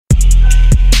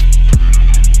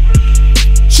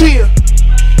Cheer.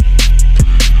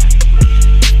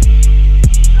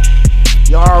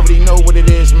 Y'all already know what it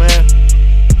is, man.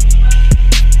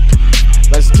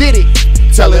 Let's get it.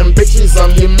 Telling bitches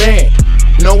I'm your man,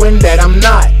 knowing that I'm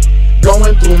not.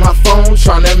 Going through my phone,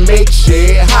 trying to make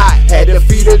shit hot. Had to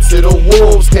feed her to the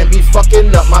wolves, can't be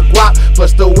fucking up my guap.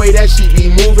 Plus the way that she be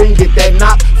moving, get that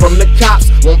knock from the cops.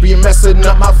 Won't be messing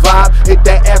up my vibe, hit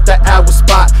that after hour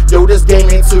spot. Yo, this game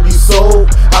ain't to be sold,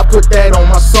 I put that on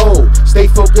my soul. Stay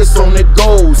focused on the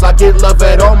goals, I get love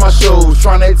at all my shows.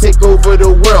 Trying to take over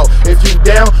the world, if you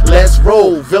down, let's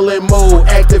roll. Villain mode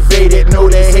activated, know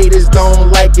the haters don't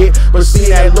like it, but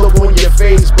see that look on your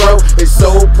face, bro, it's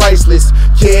so priceless.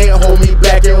 Can't hold me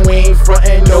back and we ain't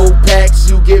frontin' no packs.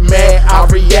 You get mad, I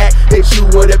react, hit you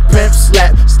with a pimp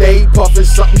slap. Stay puffin'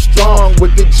 something strong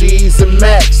with the G's and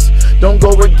Max. Don't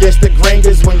go against the grain,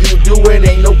 cause when you do it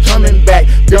ain't no coming back.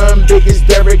 Gun big as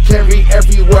Derrick Henry,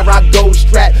 everywhere I go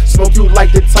strap. Smoke you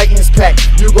like the Titans pack,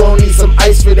 you gon' need some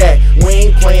ice for that. We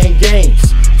ain't playing games,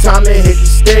 time to hit the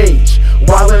stage.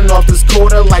 Wildin' off this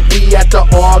corner like we at the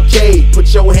arcade.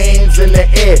 Put your hands in the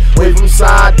air, wave them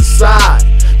side to side.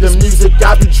 The music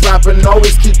I be dropping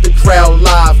always keep the crowd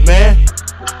live, man.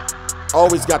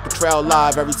 Always got the crowd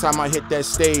live every time I hit that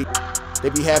stage. They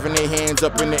be having their hands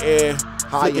up in the air,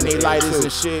 flicking their lighters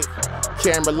and shit.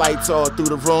 Camera lights all through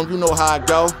the room, you know how I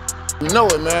go. You know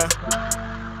it, man.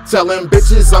 Telling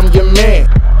bitches I'm your man,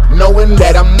 knowing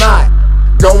that I'm not.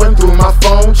 Going through my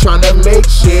phone, trying to make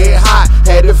shit hot.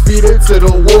 Had to feed her to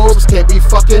the wolves, can't be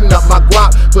fucking up my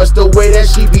guap. Plus the way that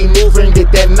she be moving,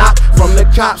 get that knock from the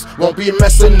cops. Won't be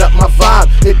messing up my vibe,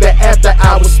 hit the after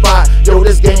hour spot. Yo,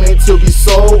 this game ain't to be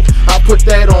sold, I put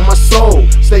that on my soul.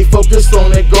 Stay focused on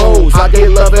the goals, I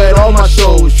get love at all my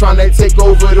shows. Trying to take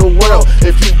over the world,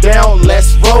 if you down,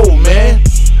 let's roll, man.